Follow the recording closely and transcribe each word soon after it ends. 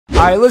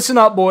Alright, listen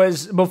up,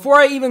 boys. Before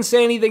I even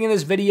say anything in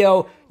this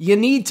video, you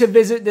need to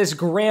visit this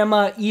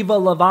Grandma Eva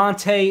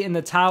Levante in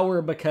the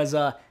tower because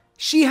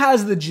she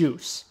has the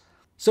juice.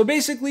 So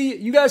basically,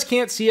 you guys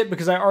can't see it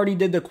because I already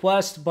did the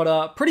quest,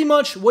 but pretty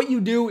much what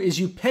you do is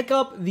you pick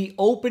up the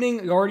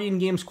opening Guardian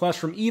Games quest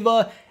from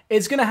Eva.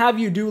 It's going to have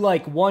you do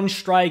like one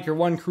strike or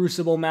one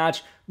crucible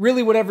match,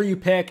 really whatever you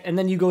pick, and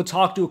then you go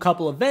talk to a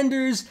couple of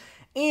vendors,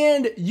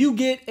 and you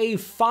get a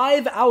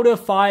 5 out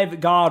of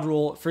 5 god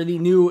roll for the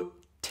new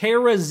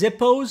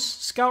Teraxippos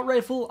scout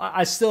rifle.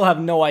 I still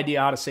have no idea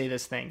how to say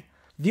this thing.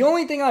 The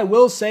only thing I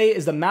will say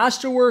is the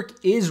masterwork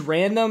is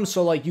random,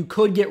 so like you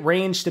could get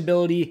range,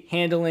 stability,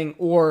 handling,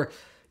 or,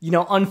 you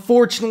know,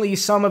 unfortunately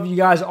some of you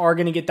guys are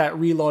going to get that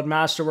reload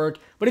masterwork,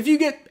 but if you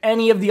get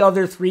any of the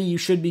other 3, you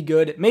should be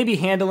good. Maybe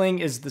handling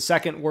is the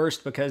second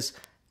worst because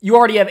you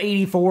already have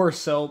 84,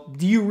 so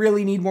do you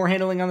really need more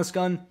handling on this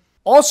gun?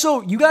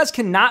 Also, you guys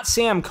cannot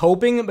say I'm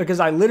coping because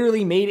I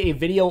literally made a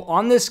video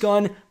on this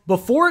gun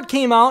before it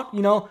came out,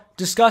 you know,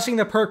 discussing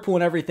the perk pool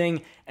and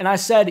everything, and I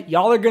said,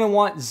 y'all are going to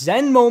want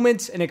Zen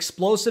Moments and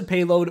Explosive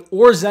Payload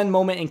or Zen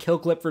Moment and Kill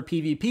Clip for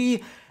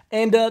PvP,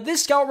 and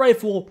this scout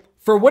rifle,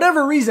 for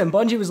whatever reason,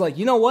 Bungie was like,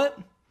 you know what?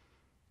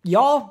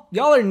 Y'all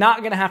are not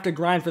going to have to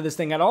grind for this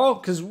thing at all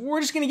because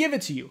we're just going to give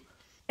it to you.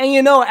 And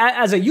you know,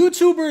 as a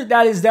YouTuber,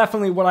 that is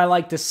definitely what I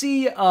like to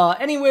see.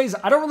 Anyways,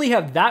 I don't really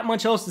have that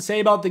much else to say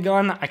about the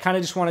gun. I kind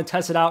of just want to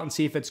test it out and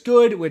see if it's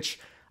good, which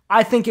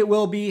I think it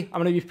will be.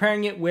 I'm going to be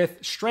pairing it with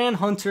Strand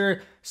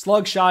Hunter,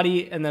 Slug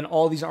Shoddy, and then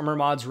all these armor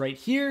mods right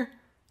here.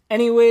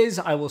 Anyways,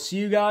 I will see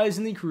you guys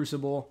in the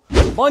Crucible.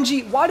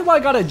 Bungie, why do I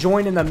gotta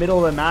join in the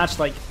middle of the match?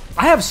 Like,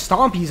 I have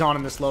Stompies on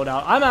in this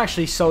loadout. I'm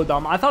actually so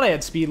dumb. I thought I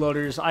had speed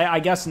loaders. I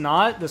guess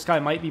not. This guy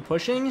might be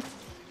pushing.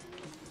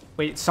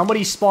 Wait,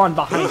 somebody spawned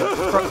behind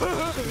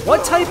us.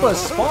 What type of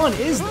spawn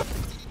is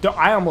that?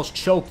 I almost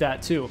choked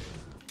that too.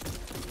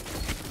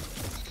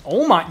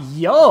 Oh my,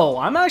 yo,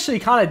 I'm actually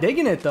kind of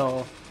digging it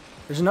though.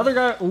 There's another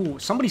guy. Ooh,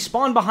 somebody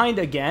spawned behind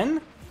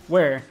again?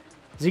 Where?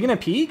 Is he gonna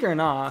peek or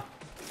nah?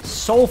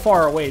 So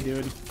far away,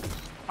 dude.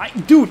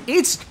 Dude,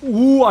 it's...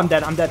 Ooh, I'm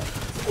dead, I'm dead.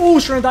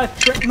 Ooh, Strand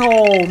dive.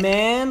 No,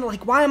 man.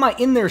 Like, why am I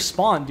in their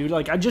spawn, dude?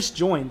 Like, I just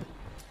joined.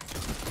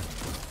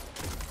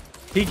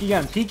 Peek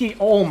again. Peeky.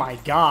 Oh my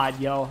god,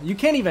 yo. You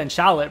can't even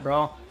chow it,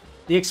 bro.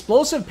 The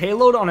explosive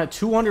payload on a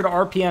 200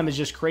 RPM is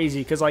just crazy.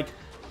 Because, like,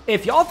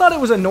 if y'all thought it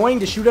was annoying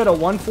to shoot at a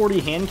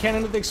 140 hand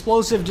cannon with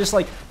explosive, just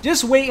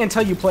wait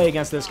until you play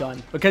against this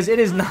gun. Because it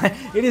is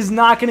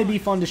not going to be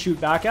fun to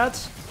shoot back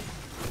at.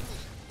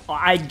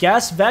 I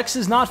guess Vex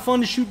is not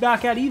fun to shoot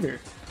back at either.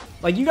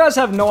 Like, you guys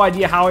have no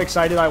idea how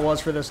excited I was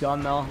for this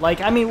gun, though.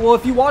 Like, I mean, well,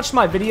 if you watched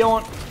my video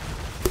on...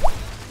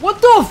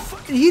 What the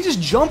f... Did he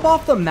just jump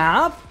off the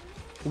map?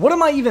 What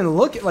am I even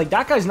looking... Like,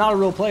 that guy's not a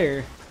real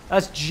player.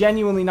 That's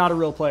genuinely not a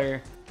real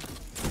player.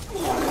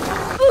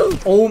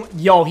 Oh,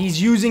 yo,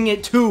 he's using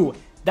it too.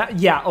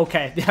 Yeah,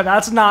 okay. Yeah,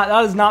 that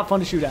is not fun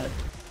to shoot at.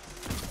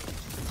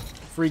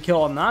 Free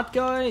kill on that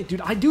guy.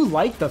 Dude, I do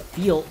like the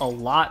feel a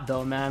lot,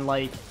 though, man.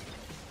 Like,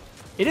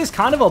 it is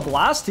kind of a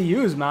blast to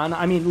use, man.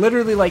 I mean,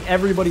 literally, like,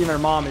 everybody and their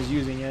mom is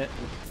using it.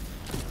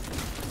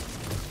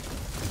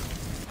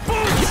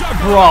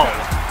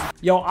 Bro.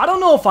 Yo, I don't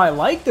know if I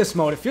like this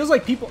mode. It feels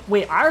like people...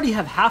 Wait, I already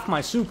have half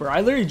my super.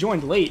 I literally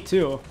joined late,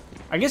 too.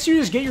 I guess you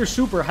just get your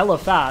super hella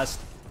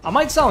fast. I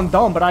might sound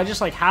dumb, but I just,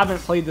 like, haven't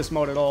played this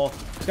mode at all.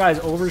 This guy's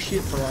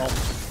overshoot, bro.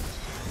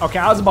 Okay,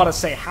 I was about to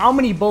say, how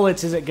many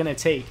bullets is it gonna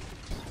take?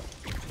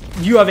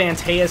 You have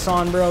Antaeus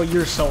on, bro.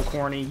 You're so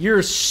corny.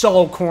 You're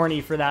so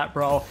corny for that,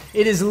 bro.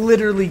 It is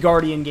literally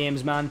Guardian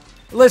Games, man.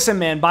 Listen,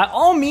 man, by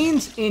all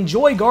means,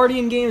 enjoy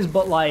Guardian Games,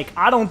 but, like,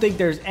 I don't think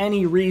there's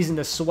any reason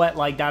to sweat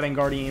like that in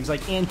Guardian Games.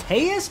 Like,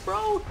 Antaeus,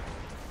 bro?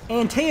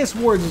 Antaeus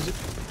wards is...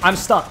 I'm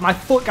stuck. My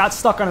foot got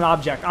stuck on an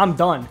object. I'm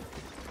done.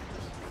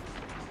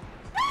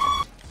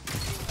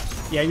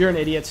 Yeah, you're an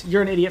idiot.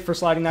 You're an idiot for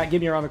sliding that. Give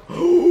me around the...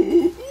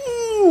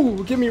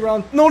 Ooh, give me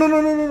around... No, no,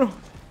 no, no, no, no.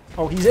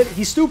 Oh,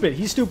 he's stupid.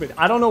 He's stupid.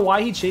 I don't know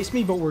why he chased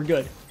me, but we're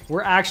good.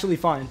 We're actually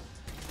fine.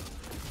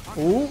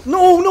 Ooh.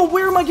 No, no,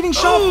 where am I getting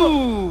shot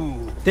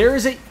from? There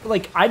is a...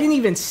 Like, I didn't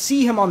even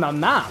see him on the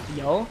map,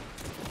 yo.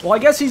 Well, I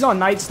guess he's on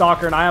Night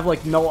Stalker, and I have,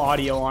 like, no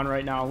audio on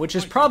right now, which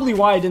is probably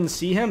why I didn't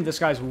see him. This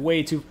guy's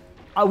way too...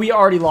 we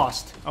already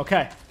lost.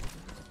 Okay.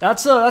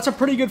 That's a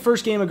pretty good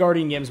first game of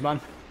Guardian Games, man.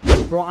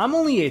 Bro, I'm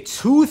only a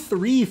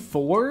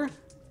 2-3-4?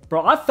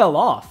 Bro, I fell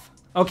off.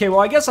 Okay, well,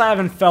 I guess I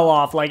haven't fell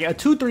off. Like, a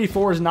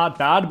 2-3-4 is not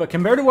bad, but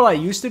compared to what I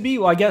used to be,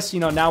 well, I guess, you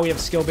know, now we have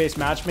skill-based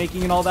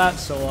matchmaking and all that,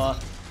 so,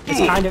 it's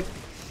kind of...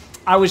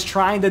 I was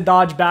trying to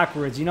dodge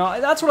backwards, you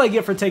know? That's what I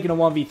get for taking a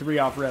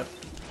 1v3 off rip.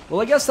 Well,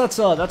 I guess that's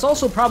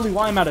also probably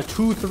why I'm at a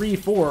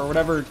 2-3-4 or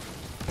whatever.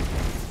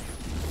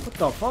 What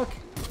the fuck?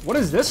 What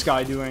is this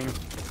guy doing?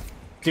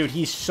 Dude,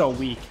 he's so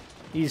weak.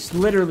 He's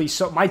literally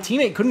so... My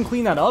teammate couldn't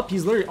clean that up.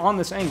 He's literally on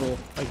this angle.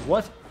 Like,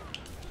 what?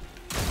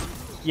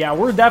 Yeah,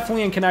 we're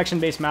definitely in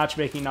connection-based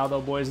matchmaking now,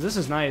 though, boys. This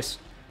is nice.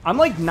 I'm,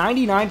 like,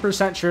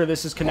 99% sure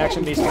this is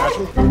connection-based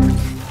matchmaking.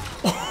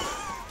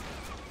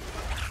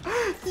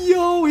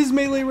 Yo, his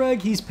melee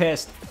reg. He's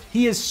pissed.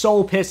 He is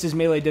so pissed his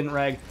melee didn't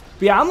reg.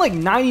 But yeah, I'm like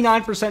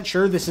 99%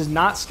 sure this is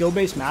not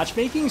skill-based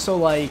matchmaking. So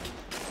like,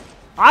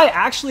 I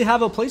actually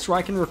have a place where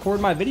I can record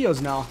my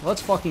videos now.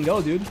 Let's fucking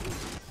go, dude.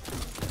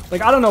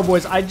 Like, I don't know,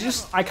 boys. I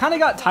kind of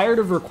got tired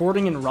of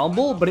recording in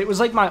Rumble, but it was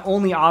like my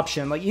only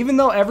option. Like, even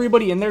though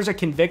everybody in there's a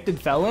convicted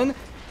felon,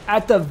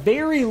 at the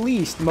very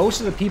least, most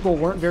of the people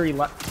weren't very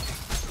like,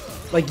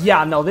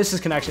 yeah, no, this is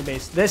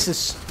connection-based. This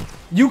is,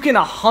 you can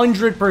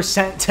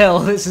 100% tell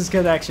this is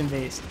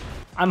connection-based.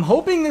 I'm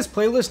hoping this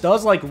playlist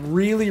does like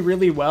really,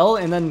 really well.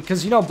 And then,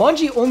 because, you know,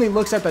 Bungie only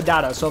looks at the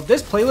data. So if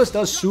this playlist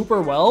does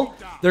super well,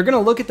 they're going to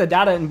look at the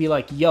data and be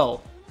like, yo,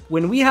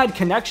 when we had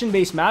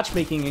connection-based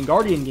matchmaking in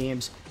Guardian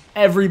games,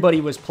 everybody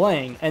was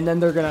playing. And then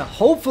they're going to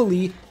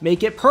hopefully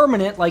make it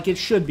permanent like it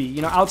should be,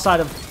 you know, outside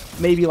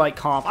of maybe like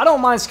comp. I don't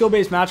mind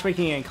skill-based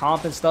matchmaking in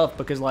comp and stuff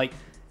because like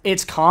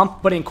it's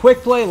comp, but in quick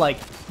play, like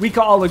we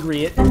can all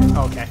agree it.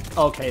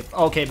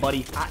 Okay,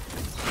 buddy.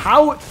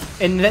 How?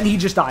 And then he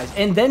just dies.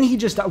 And then he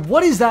just dies.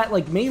 What is that?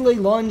 Like melee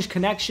lunge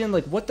connection?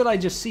 Like what did I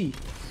just see?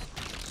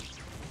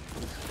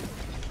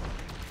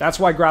 That's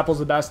why Grapple's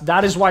the best.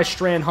 That is why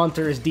Strand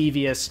Hunter is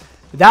devious.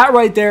 That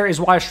right there is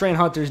why Strand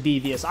Hunter is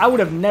devious. I would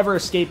have never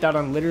escaped that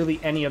on literally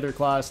any other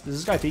class. Does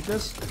this guy peek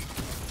this?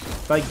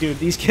 Like, dude,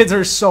 these kids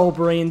are so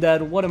brain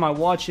dead. What am I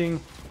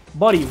watching?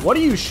 Buddy, what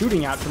are you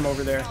shooting at from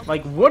over there?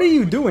 Like, what are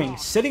you doing?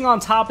 Sitting on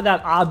top of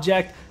that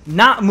object,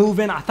 not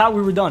moving. I thought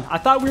we were done. I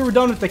thought we were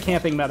done with the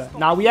camping meta.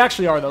 Nah, we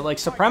actually are, though. Like,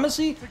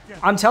 Supremacy,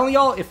 I'm telling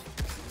y'all, if...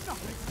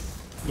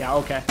 Yeah,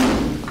 okay.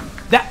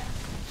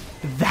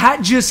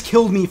 That just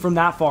killed me from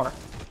that far.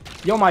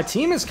 Yo, my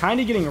team is kind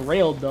of getting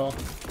railed, though.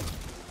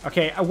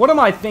 Okay, what am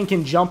I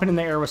thinking jumping in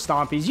the air with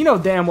Stompies? You know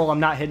damn well I'm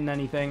not hitting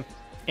anything.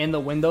 In the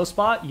window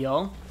spot,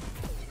 yo.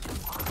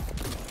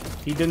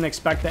 He didn't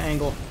expect the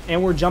angle.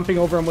 And we're jumping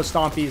over him with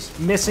Stompies.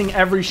 Missing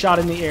every shot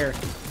in the air.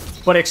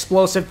 But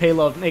explosive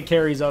payload. It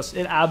carries us.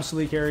 It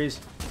absolutely carries.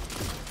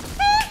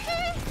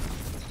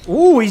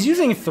 Ooh, he's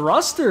using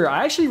Thruster.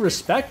 I actually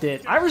respect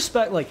it. I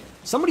respect, like,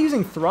 somebody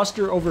using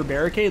Thruster over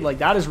Barricade. Like,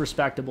 that is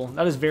respectable.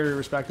 That is very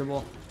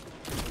respectable.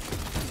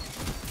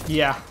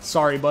 Yeah,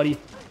 sorry, buddy.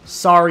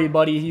 Sorry,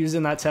 buddy.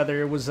 Using that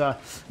tether. It was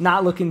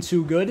not looking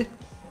too good.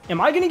 Am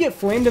I going to get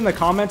flamed in the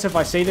comments if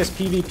I say this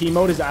PvP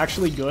mode is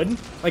actually good?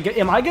 Like,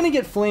 am I going to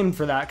get flamed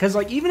for that? Because,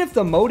 like, even if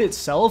the mode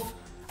itself...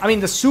 I mean,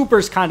 the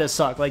supers kind of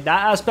suck. Like,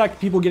 that aspect,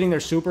 people getting their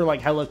super,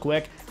 like, hella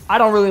quick. I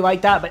don't really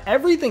like that. But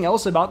everything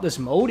else about this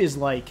mode is,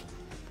 like...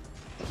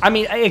 I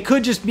mean, it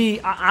could just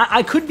be...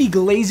 I could be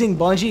glazing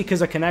Bungie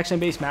because of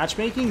connection-based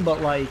matchmaking. But,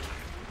 like,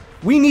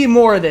 we need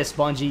more of this,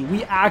 Bungie.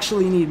 We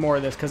actually need more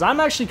of this. Because I'm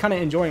actually kind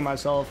of enjoying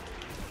myself.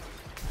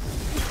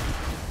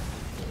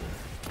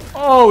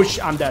 Oh,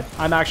 I'm dead.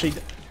 I'm actually...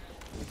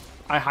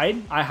 I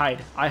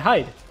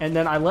hide. And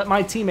then I let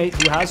my teammate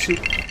who has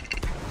super...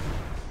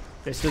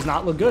 This does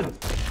not look good.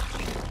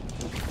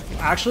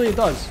 Actually, it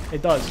does.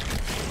 It does.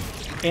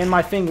 And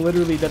my thing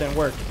literally didn't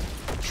work.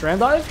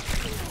 Strand dive?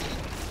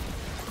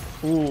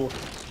 Ooh.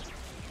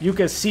 You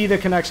could see the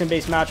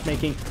connection-based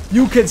matchmaking.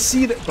 You could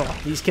see the... Bro,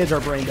 these kids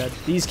are brain dead.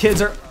 These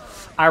kids are...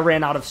 I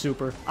ran out of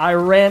super.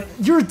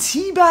 You're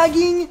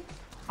teabagging?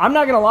 I'm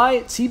not gonna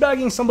lie,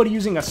 teabagging somebody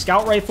using a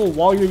scout rifle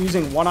while you're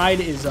using one-eyed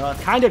is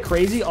kind of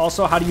crazy.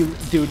 Also, how do you...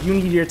 Dude, you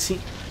need your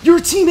team... Your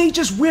teammate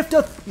just whiffed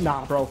a...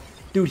 Nah, bro.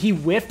 Dude, he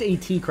whiffed a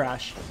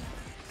T-crash.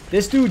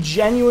 This dude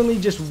genuinely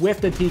just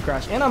whiffed a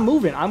T-crash. And I'm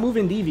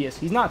moving devious.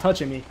 He's not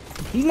touching me.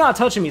 He's not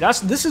touching me.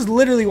 This is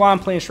literally why I'm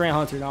playing Strand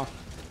Hunter now.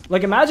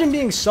 Like, imagine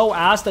being so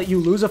ass that you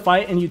lose a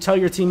fight and you tell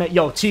your teammate,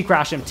 yo,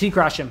 T-crash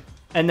him.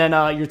 And then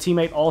your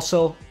teammate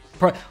also...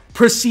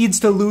 proceeds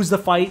to lose the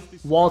fight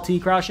while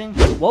T-crashing.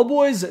 Well,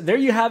 boys, there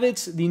you have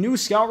it. The new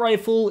scout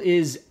rifle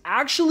is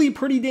actually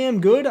pretty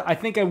damn good. I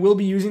think I will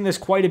be using this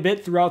quite a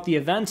bit throughout the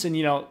events and,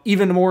 you know,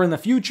 even more in the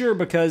future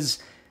because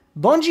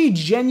Bungie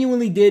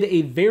genuinely did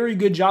a very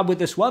good job with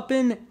this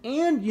weapon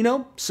and, you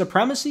know,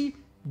 Supremacy,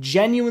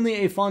 genuinely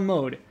a fun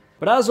mode.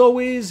 But as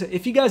always,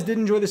 if you guys did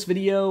enjoy this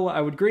video, I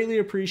would greatly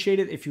appreciate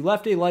it if you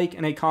left a like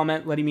and a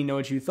comment letting me know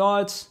what you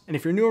thought. And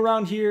if you're new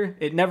around here,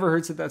 it never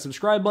hurts to hit that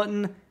subscribe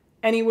button.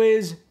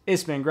 Anyways,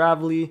 it's been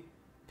Gravely.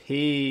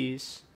 Peace.